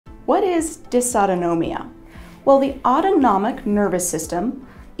what is dysautonomia? Well, the autonomic nervous system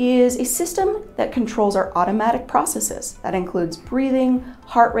is a system that controls our automatic processes. That includes breathing,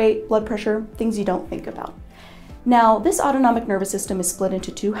 heart rate, blood pressure, things you don't think about. Now, this autonomic nervous system is split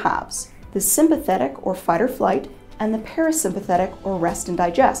into two halves: the sympathetic or fight or flight, and the parasympathetic or rest and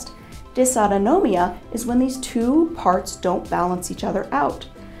digest. Dysautonomia is when these two parts don't balance each other out.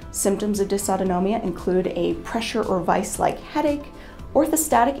 Symptoms of dysautonomia include a pressure or vice-like headache,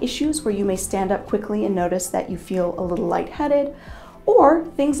 orthostatic issues where you may stand up quickly and notice that you feel a little lightheaded, or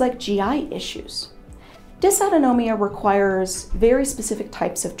things like GI issues. Dysautonomia requires very specific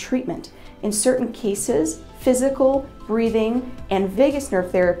types of treatment. In certain cases, physical, breathing, and vagus nerve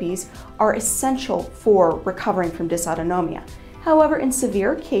therapies are essential for recovering from dysautonomia. However, in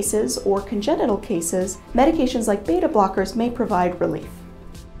severe cases or congenital cases, medications like beta blockers may provide relief.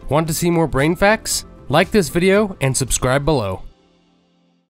 Want to see more brain facts? Like this video and subscribe below.